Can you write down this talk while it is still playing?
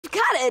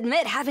Gotta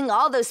admit, having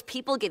all those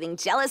people getting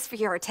jealous for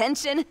your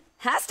attention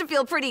has to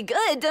feel pretty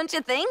good, don't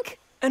you think?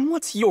 And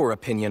what's your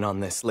opinion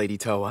on this, Lady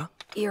Towa?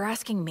 You're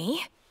asking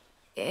me?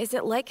 Is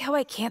it like how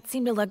I can't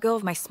seem to let go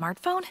of my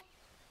smartphone?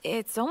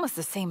 It's almost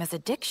the same as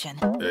addiction.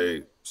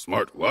 Hey,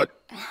 smart what?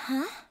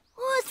 Huh?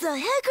 What the heck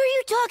are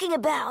you talking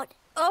about?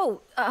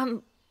 Oh,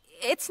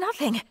 it's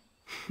nothing.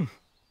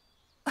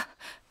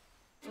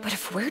 But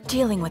if we're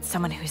dealing with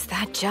someone who's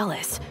that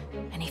jealous,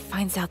 and he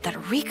finds out that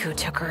Riku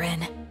took her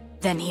in,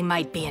 then he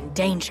might be in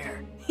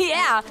danger.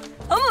 Yeah,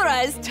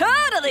 Homura is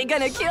totally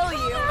gonna kill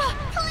you.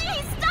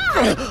 Please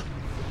stop!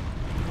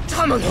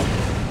 Tamano!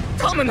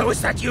 Tamano,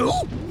 is that you?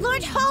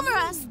 Lord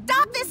Homura,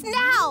 stop this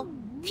now!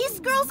 These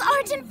girls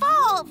aren't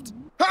involved!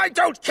 I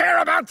don't care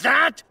about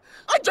that!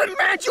 I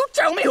demand you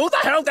tell me who the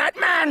hell that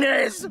man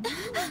is!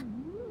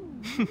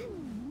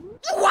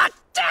 What?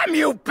 Damn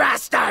you,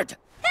 bastard!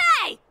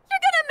 Hey!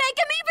 You're gonna make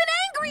him even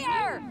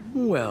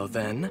angrier! Well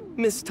then,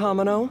 Miss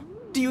Tamano,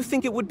 do you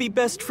think it would be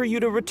best for you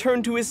to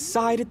return to his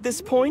side at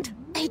this point?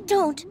 I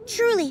don't.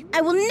 Truly,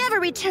 I will never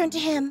return to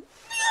him.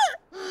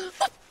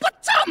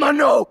 But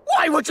Tamano,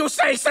 why would you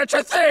say such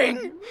a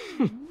thing?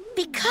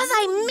 Because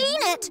I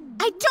mean it!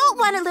 I don't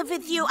want to live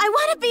with you. I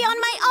want to be on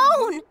my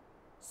own!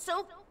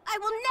 So, I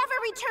will never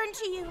return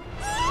to you.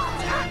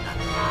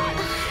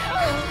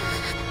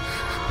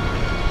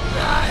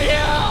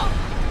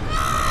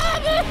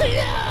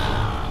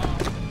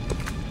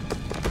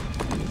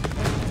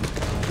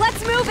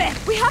 Let's move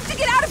it! We have to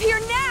get out of here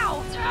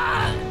now!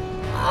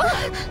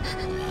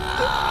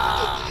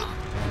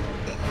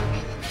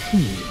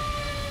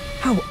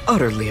 How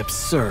utterly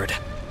absurd.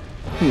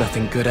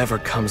 Nothing good ever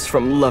comes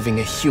from loving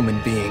a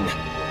human being.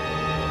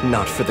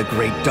 Not for the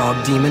great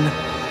dog demon,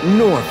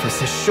 nor for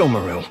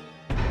Sesshomaru.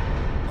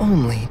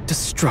 Only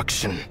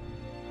destruction.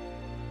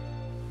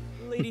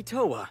 Lady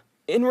Towa,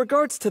 in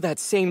regards to that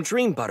same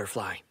dream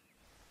butterfly,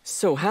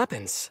 so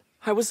happens,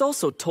 I was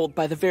also told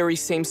by the very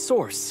same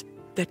source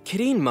that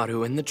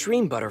Kirin-maru and the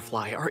dream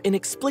butterfly are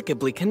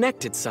inexplicably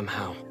connected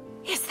somehow.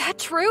 Is that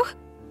true?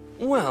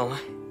 Well,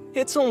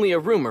 it's only a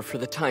rumor for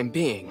the time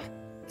being.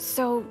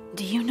 So,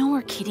 do you know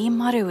where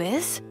Kirin-maru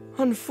is?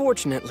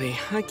 Unfortunately,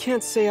 I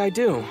can't say I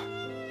do.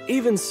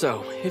 Even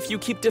so, if you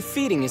keep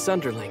defeating his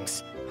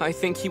underlings, I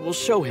think he will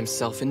show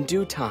himself in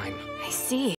due time. I see.